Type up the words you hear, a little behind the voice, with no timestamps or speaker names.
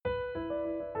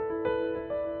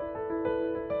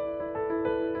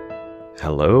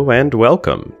Hello and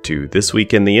welcome to This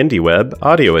Week in the Indie Web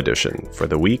audio edition for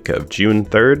the week of June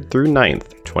 3rd through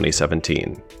 9th,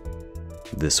 2017.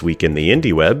 This Week in the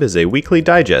Indie Web is a weekly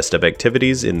digest of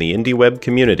activities in the Indie Web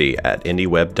community at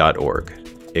indieweb.org.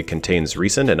 It contains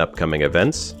recent and upcoming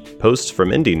events, posts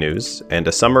from Indie News, and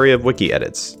a summary of wiki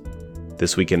edits.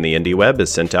 This Week in the Indie Web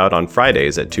is sent out on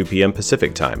Fridays at 2 p.m.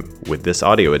 Pacific Time, with this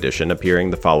audio edition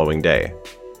appearing the following day.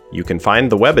 You can find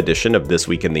the web edition of This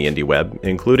Week in the Indie Web,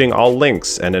 including all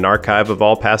links and an archive of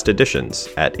all past editions,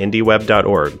 at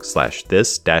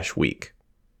indieweb.org/this-week.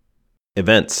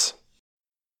 Events.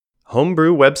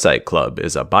 Homebrew Website Club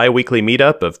is a bi-weekly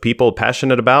meetup of people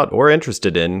passionate about or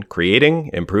interested in creating,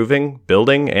 improving,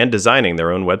 building, and designing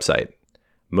their own website.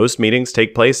 Most meetings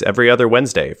take place every other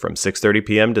Wednesday from 6:30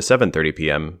 p.m. to 7:30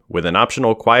 p.m., with an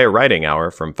optional quiet writing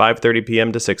hour from 5:30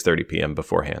 p.m. to 6:30 p.m.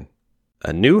 beforehand.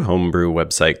 A new Homebrew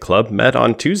Website Club met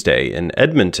on Tuesday in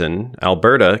Edmonton,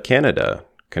 Alberta, Canada.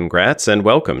 Congrats and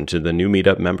welcome to the new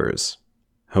meetup members.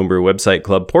 Homebrew Website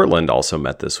Club Portland also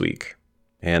met this week.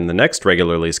 And the next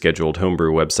regularly scheduled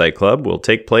Homebrew Website Club will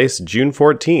take place June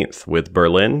 14th, with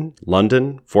Berlin,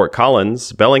 London, Fort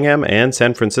Collins, Bellingham, and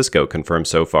San Francisco confirmed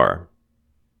so far.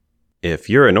 If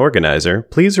you're an organizer,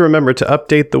 please remember to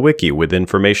update the wiki with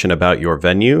information about your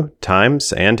venue,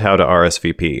 times, and how to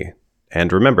RSVP.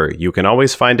 And remember, you can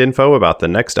always find info about the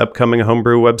next upcoming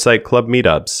Homebrew Website Club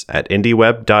meetups at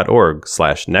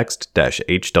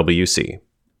indieweb.org/next-HWC.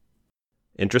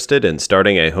 Interested in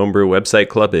starting a Homebrew Website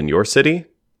Club in your city?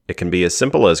 It can be as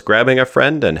simple as grabbing a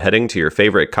friend and heading to your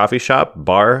favorite coffee shop,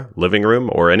 bar, living room,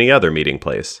 or any other meeting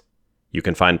place. You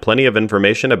can find plenty of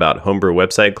information about Homebrew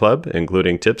Website Club,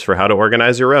 including tips for how to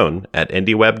organize your own, at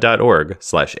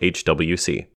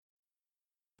indieweb.org/HWC.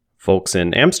 Folks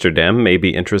in Amsterdam may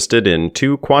be interested in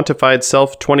 2 Quantified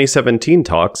Self 2017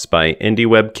 talks by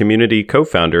IndieWeb community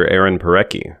co-founder Aaron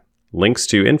Parecki. Links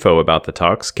to info about the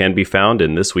talks can be found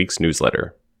in this week's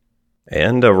newsletter.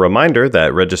 And a reminder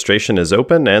that registration is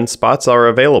open and spots are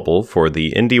available for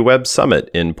the IndieWeb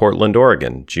Summit in Portland,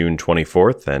 Oregon, June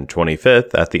 24th and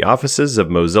 25th at the offices of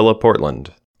Mozilla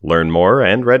Portland. Learn more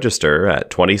and register at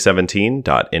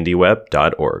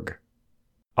 2017.indieweb.org.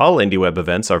 All IndieWeb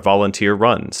events are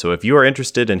volunteer-run, so if you are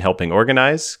interested in helping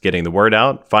organize, getting the word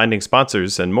out, finding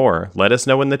sponsors, and more, let us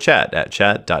know in the chat at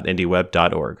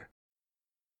chat.indieweb.org.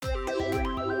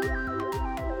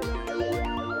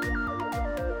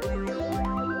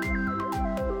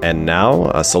 And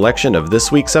now, a selection of this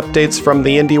week's updates from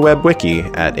the IndieWeb Wiki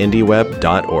at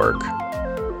indieweb.org.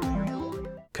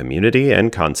 Community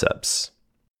and Concepts.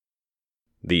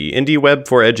 The IndieWeb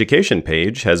for Education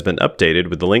page has been updated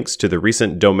with the links to the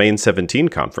recent Domain 17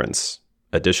 conference.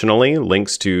 Additionally,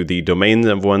 links to the domain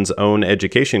of one's own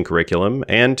education curriculum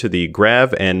and to the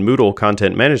Grav and Moodle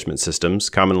content management systems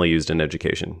commonly used in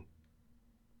education.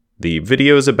 The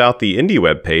Videos About the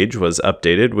IndieWeb page was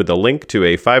updated with a link to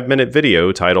a 5-minute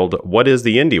video titled What is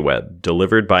the IndieWeb?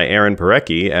 Delivered by Aaron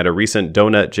Parecki at a recent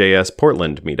Donut.js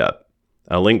Portland meetup.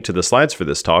 A link to the slides for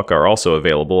this talk are also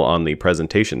available on the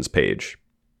Presentations page.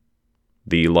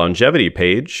 The Longevity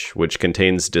page, which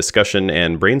contains discussion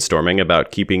and brainstorming about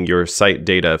keeping your site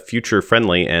data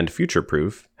future-friendly and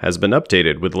future-proof, has been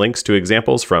updated with links to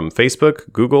examples from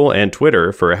Facebook, Google, and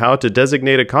Twitter for how to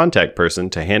designate a contact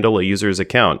person to handle a user's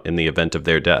account in the event of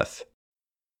their death.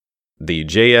 The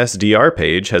JSDR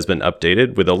page has been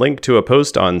updated with a link to a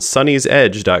post on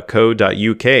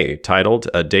sunnysedge.co.uk titled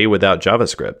A Day Without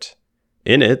JavaScript.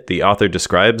 In it, the author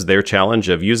describes their challenge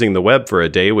of using the web for a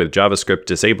day with JavaScript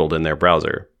disabled in their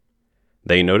browser.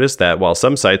 They noticed that while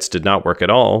some sites did not work at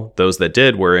all, those that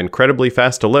did were incredibly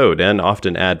fast to load and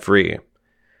often ad-free.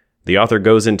 The author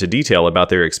goes into detail about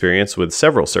their experience with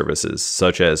several services,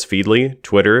 such as Feedly,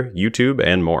 Twitter, YouTube,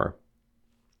 and more.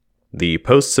 The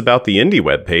Posts About the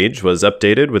IndieWeb page was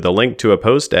updated with a link to a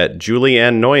post at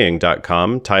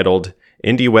juliannenoying.com titled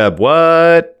IndieWeb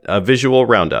What? A Visual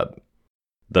Roundup.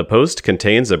 The post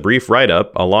contains a brief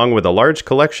write-up along with a large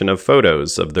collection of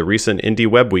photos of the recent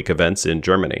IndieWeb Week events in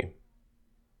Germany.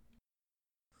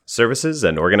 Services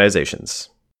and organizations.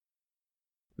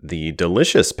 The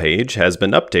Delicious page has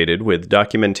been updated with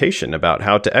documentation about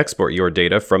how to export your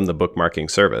data from the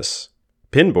bookmarking service.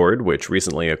 Pinboard, which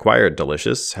recently acquired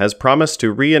Delicious, has promised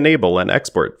to re-enable an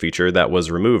export feature that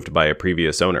was removed by a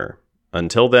previous owner.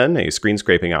 Until then, a screen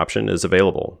scraping option is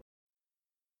available.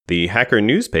 The Hacker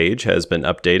News page has been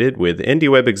updated with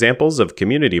IndieWeb examples of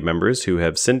community members who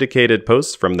have syndicated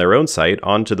posts from their own site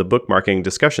onto the bookmarking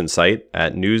discussion site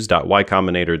at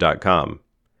news.ycombinator.com.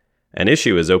 An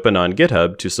issue is open on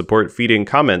GitHub to support feeding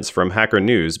comments from Hacker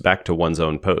News back to one's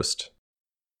own post.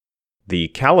 The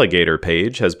Calligator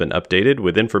page has been updated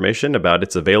with information about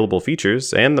its available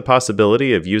features and the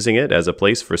possibility of using it as a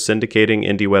place for syndicating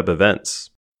IndieWeb events.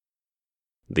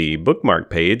 The Bookmark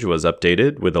page was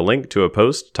updated with a link to a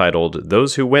post titled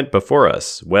 "Those Who Went Before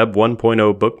Us, Web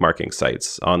 1.0 Bookmarking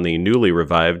Sites" on the newly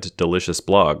revived Delicious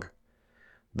blog.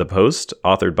 The post,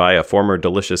 authored by a former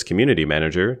Delicious community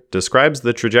manager, describes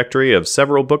the trajectory of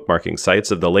several bookmarking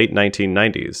sites of the late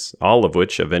 1990s, all of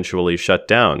which eventually shut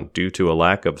down due to a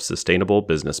lack of sustainable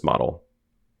business model.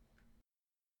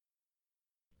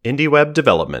 IndieWeb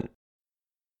development.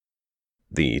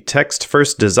 The Text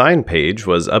First Design page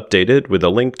was updated with a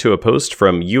link to a post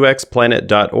from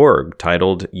uxplanet.org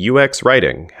titled UX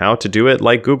Writing: How to Do It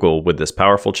Like Google with This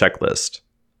Powerful Checklist.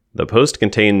 The post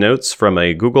contained notes from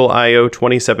a Google I/O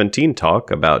 2017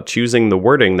 talk about choosing the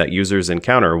wording that users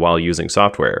encounter while using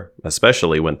software,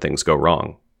 especially when things go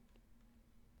wrong.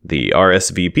 The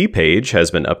RSVP page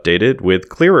has been updated with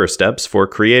clearer steps for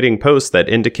creating posts that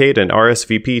indicate an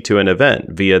RSVP to an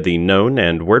event via the Known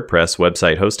and WordPress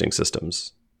website hosting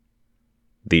systems.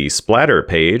 The Splatter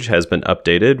page has been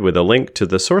updated with a link to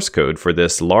the source code for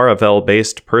this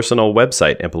Laravel-based personal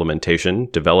website implementation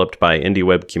developed by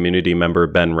IndieWeb community member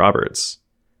Ben Roberts.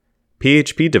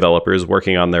 PHP developers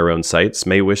working on their own sites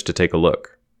may wish to take a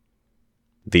look.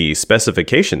 The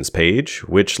Specifications page,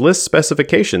 which lists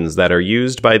specifications that are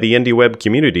used by the IndieWeb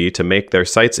community to make their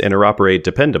sites interoperate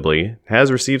dependably,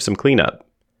 has received some cleanup.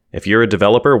 If you're a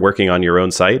developer working on your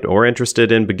own site or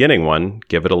interested in beginning one,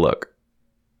 give it a look.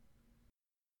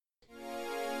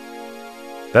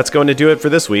 That's going to do it for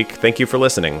this week. Thank you for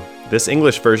listening. This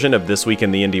English version of This Week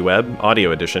in the IndieWeb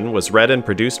audio edition was read and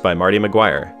produced by Marty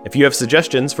McGuire. If you have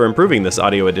suggestions for improving this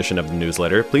audio edition of the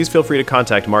newsletter, please feel free to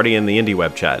contact Marty in the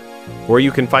IndieWeb chat, or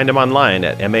you can find him online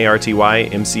at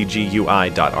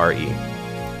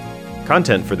martymcgui.re.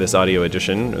 Content for this audio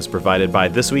edition is provided by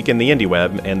This Week in the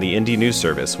IndieWeb and the Indie News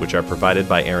Service, which are provided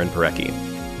by Aaron Parecki.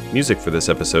 Music for this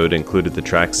episode included the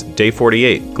tracks Day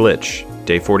 48, Glitch,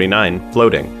 Day 49,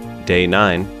 Floating, Day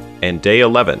 9, and Day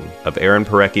 11 of Aaron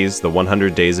Parecki's The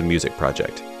 100 Days of Music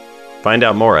project. Find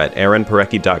out more at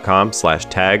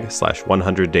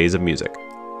aaronparecki.com/tag/100 days of music.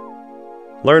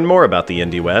 Learn more about the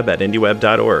IndieWeb at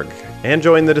indieweb.org, and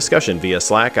join the discussion via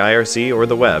Slack, IRC, or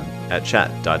the web at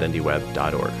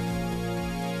chat.indieweb.org.